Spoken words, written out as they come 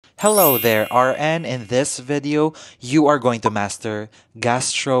Hello there, RN. In this video, you are going to master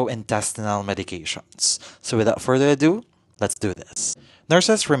gastrointestinal medications. So without further ado, let's do this.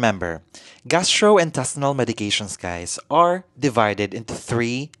 Nurses, remember, gastrointestinal medications, guys, are divided into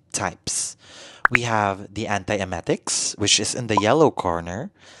three types. We have the antiemetics, which is in the yellow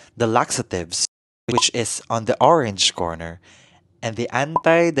corner, the laxatives, which is on the orange corner, and the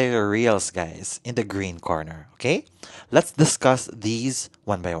antidiarrheals, guys, in the green corner. Okay? Let's discuss these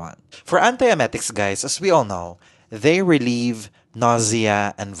one by one. For antiemetics, guys, as we all know, they relieve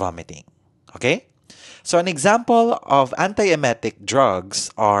nausea and vomiting. Okay? So an example of antiemetic drugs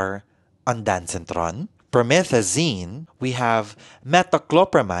are ondansetron, promethazine, we have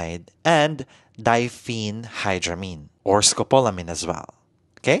metoclopramide, and diphenhydramine, or scopolamine as well.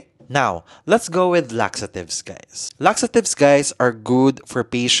 Okay? Now, let's go with laxatives, guys. Laxatives, guys, are good for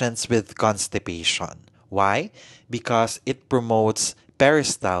patients with constipation. Why? Because it promotes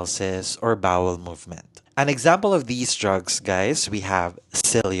peristalsis or bowel movement. An example of these drugs, guys, we have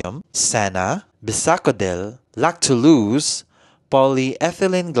psyllium, senna, bisacodyl, lactulose,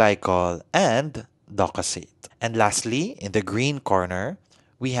 polyethylene glycol, and docosate. And lastly, in the green corner,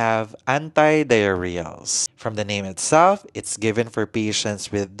 we have antidiarrheals. From the name itself, it's given for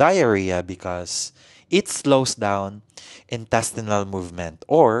patients with diarrhea because it slows down intestinal movement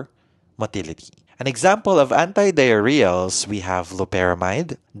or motility. An example of antidiarrheals, we have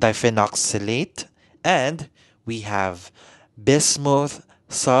loperamide, diphenoxylate, and we have bismuth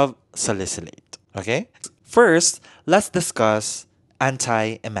subsalicylate. Okay? First, let's discuss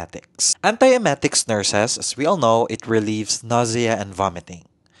antiemetics. Antiemetics, nurses, as we all know, it relieves nausea and vomiting.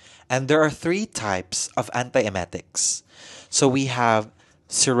 And there are three types of antiemetics. So we have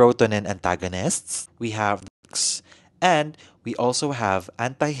serotonin antagonists, we have drugs, and we also have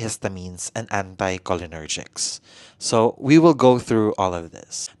antihistamines and anticholinergics. So we will go through all of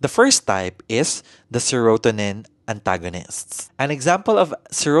this. The first type is the serotonin antagonists. An example of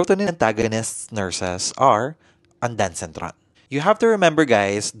serotonin antagonists, nurses, are ondansetron. You have to remember,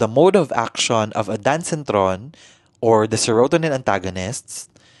 guys, the mode of action of ondansetron or the serotonin antagonists,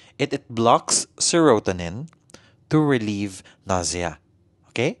 it blocks serotonin to relieve nausea.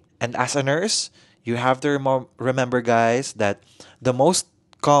 Okay? And as a nurse, you have to remember, guys, that the most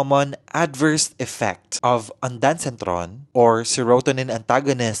common adverse effect of ondansetron or serotonin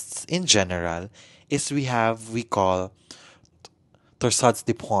antagonists in general is we call torsades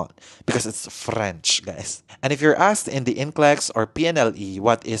de pointe because it's French, guys. And if you're asked in the NCLEX or PNLE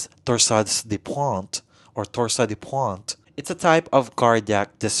what is torsades de pointe or torsade de pointe, it's a type of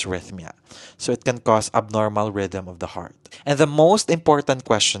cardiac dysrhythmia. So it can cause abnormal rhythm of the heart. And the most important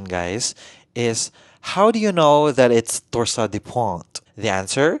question, guys, is how do you know that it's torsade de pointe? The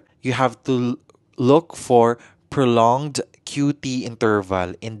answer, you have to look for prolonged QT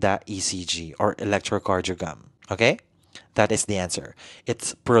interval in the ECG or electrocardiogram. Okay? That is the answer.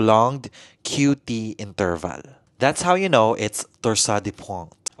 It's prolonged QT interval. That's how you know it's torsade de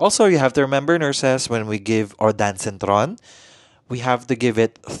pointe. Also, you have to remember, nurses, when we give ondansetron, we have to give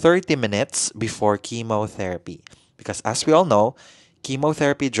it 30 minutes before chemotherapy. Because as we all know,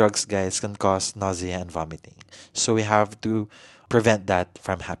 chemotherapy drugs, guys, can cause nausea and vomiting. So we have to prevent that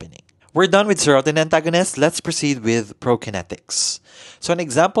from happening. We're done with serotonin antagonists. Let's proceed with prokinetics. So an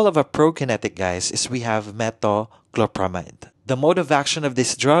example of a prokinetic, guys, is we have metoclopramide. The mode of action of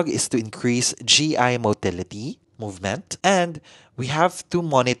this drug is to increase GI motility, movement, and we have to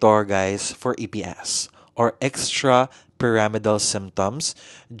monitor, guys, for EPS or extrapyramidal symptoms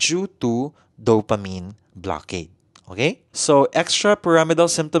due to dopamine blockade. Okay? So extrapyramidal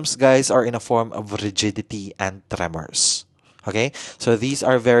symptoms, guys, are in a form of rigidity and tremors. Okay? So these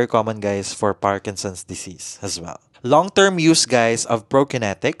are very common, guys, for Parkinson's disease as well. Long-term use, guys, of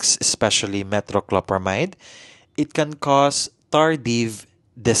prokinetics, especially metoclopramide, it can cause tardive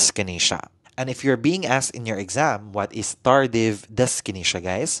dyskinesia. And if you're being asked in your exam, what is tardive dyskinesia,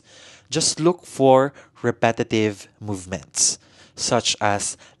 guys? Just look for repetitive movements, such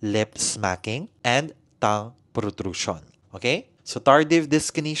as lip smacking and tongue protrusion. Okay? So tardive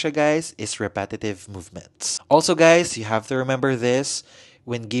dyskinesia, guys, is repetitive movements. Also, guys, you have to remember this.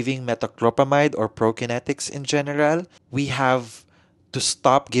 When giving metoclopramide or prokinetics in general, we have to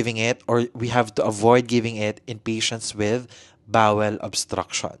stop giving it or we have to avoid giving it in patients with bowel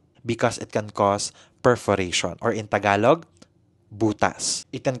obstruction because it can cause perforation or in Tagalog, butas.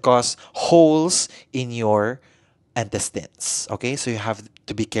 It can cause holes in your intestines. Okay, so you have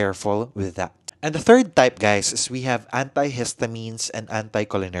to be careful with that. And the third type, guys, is we have antihistamines and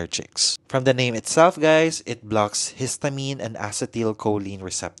anticholinergics. From the name itself, guys, it blocks histamine and acetylcholine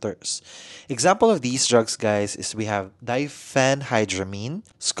receptors. Example of these drugs, guys, is we have diphenhydramine,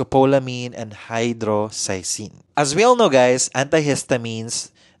 scopolamine, and hydroxyzine. As we all know, guys, antihistamines,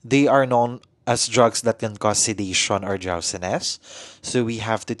 they are known as drugs that can cause sedation or drowsiness. So we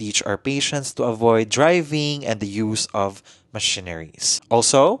have to teach our patients to avoid driving and the use of machineries.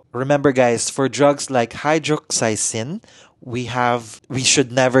 Also, remember guys, for drugs like hydroxyzine, we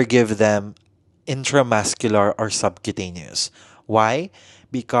should never give them intramuscular or subcutaneous. Why?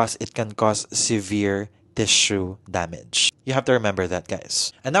 Because it can cause severe tissue damage. You have to remember that,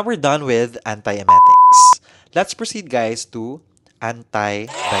 guys. And now we're done with antiemetics. Let's proceed, guys, to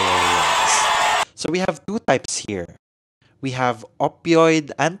antidiarrheals. So we have two types here. We have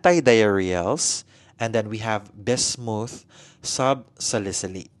opioid antidiarrheals, and then we have bismuth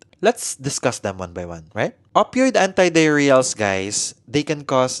subsalicylate. Let's discuss them one by one, right? Opioid antidiarrheals, guys, they can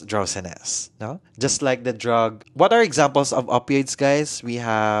cause drowsiness, no? Just like the drug. What are examples of opioids, guys? We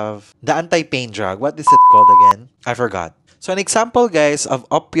have the anti-pain drug. What is it called again? I forgot. So an example, guys, of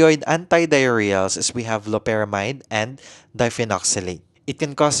opioid antidiarrheals is we have loperamide and diphenhydramine. It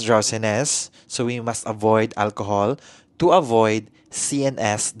can cause drowsiness, so we must avoid alcohol to avoid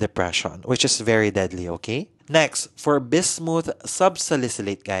CNS depression, which is very deadly, okay? Next, for bismuth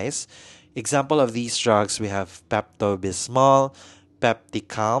subsalicylate, guys, example of these drugs, we have Pepto-Bismol,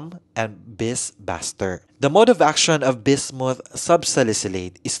 Pepticalm, and Bisbaster. The mode of action of bismuth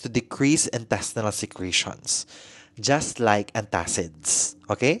subsalicylate is to decrease intestinal secretions, just like antacids,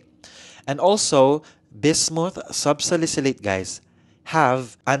 okay? And also, bismuth subsalicylate, guys,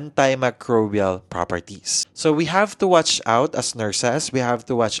 have antimicrobial properties. So we have to watch out as nurses. We have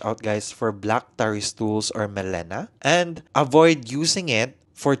to watch out, guys, for black tarry stools or melena and avoid using it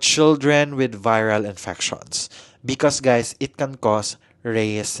for children with viral infections because, guys, it can cause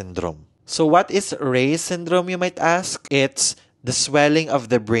Reyes syndrome. So what is Reyes syndrome, you might ask? It's the swelling of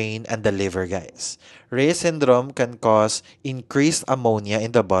the brain and the liver, guys. Reyes syndrome can cause increased ammonia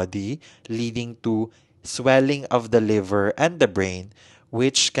in the body, leading to swelling of the liver and the brain,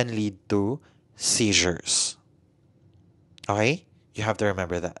 which can lead to seizures. Okay? You have to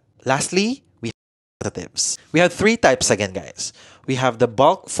remember that. Lastly, we have laxatives. We have three types again, guys. We have the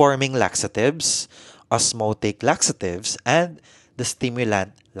bulk-forming laxatives, osmotic laxatives, and the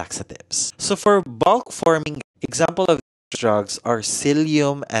stimulant laxatives. So for bulk-forming, example of these drugs are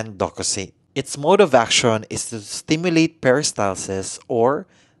psyllium and docosate. Its mode of action is to stimulate peristalsis or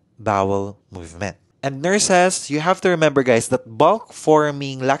bowel movement. And nurses, you have to remember, guys, that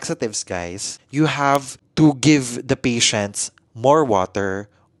bulk-forming laxatives, guys, you have to give the patients more water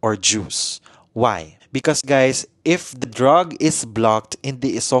or juice. Why? Because, guys, if the drug is blocked in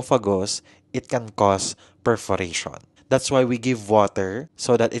the esophagus, it can cause perforation. That's why we give water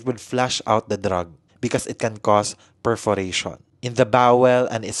so that it would flush out the drug because it can cause perforation in the bowel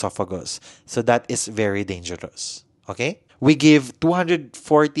and esophagus. So that is very dangerous. Okay? We give 240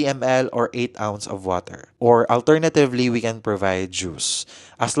 ml or 8 ounces of water. Or alternatively, we can provide juice.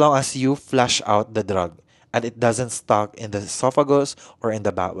 As long as you flush out the drug and it doesn't stuck in the esophagus or in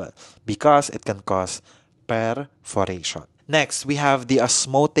the bowel because it can cause perforation. Next, we have the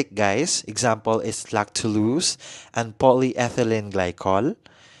osmotic, guys. Example is lactulose and polyethylene glycol.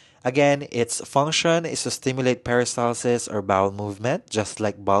 Again, its function is to stimulate peristalsis or bowel movement, just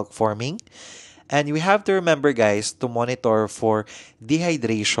like bulk forming. And we have to remember, guys, to monitor for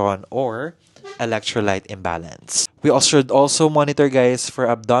dehydration or electrolyte imbalance. We should also monitor, guys, for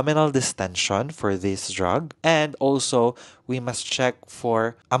abdominal distension for this drug. And also, we must check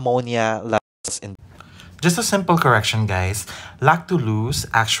for ammonia levels in. Just a simple correction, guys. Lactulose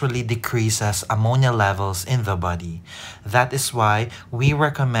actually decreases ammonia levels in the body. That is why we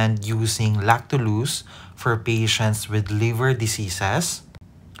recommend using lactulose for patients with liver diseases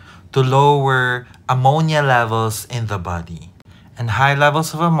to lower ammonia levels in the body. And high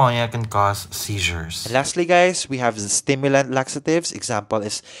levels of ammonia can cause seizures. And lastly, guys, we have the stimulant laxatives. Example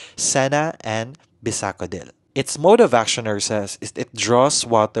is Senna and Bisacodil. Its mode of action, nurses, is it draws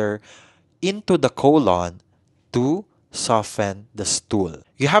water into the colon to soften the stool.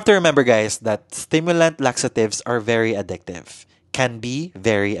 You have to remember, guys, that stimulant laxatives are very addictive. Can be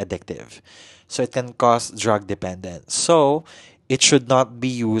very addictive. So it can cause drug dependence. So it should not be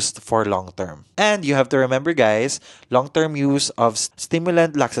used for long term. And you have to remember, guys, long-term use of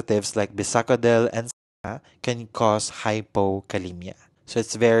stimulant laxatives like Bisacodil and Senna can cause hypokalemia. So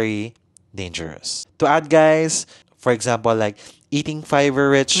it's very dangerous. To add, guys, For example, like eating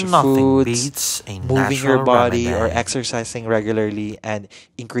fiber-rich Nothing foods, beats a moving your natural body, or remedy. exercising regularly, and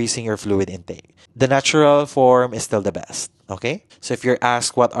increasing your fluid intake. The natural form is still the best. Okay? So if you're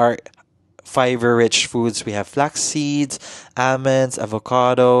asked what are fiber-rich foods, we have flax seeds, almonds,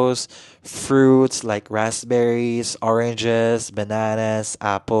 avocados, fruits like raspberries, oranges, bananas,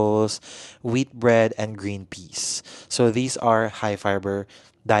 apples, wheat bread, and green peas. So these are high fiber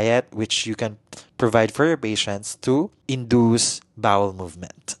diet which you can provide for your patients to induce bowel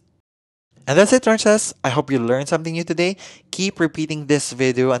movement. And that's it, nurses. I hope you learned something new today. Keep repeating this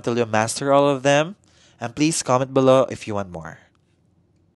video until you master all of them. And please comment below if you want more.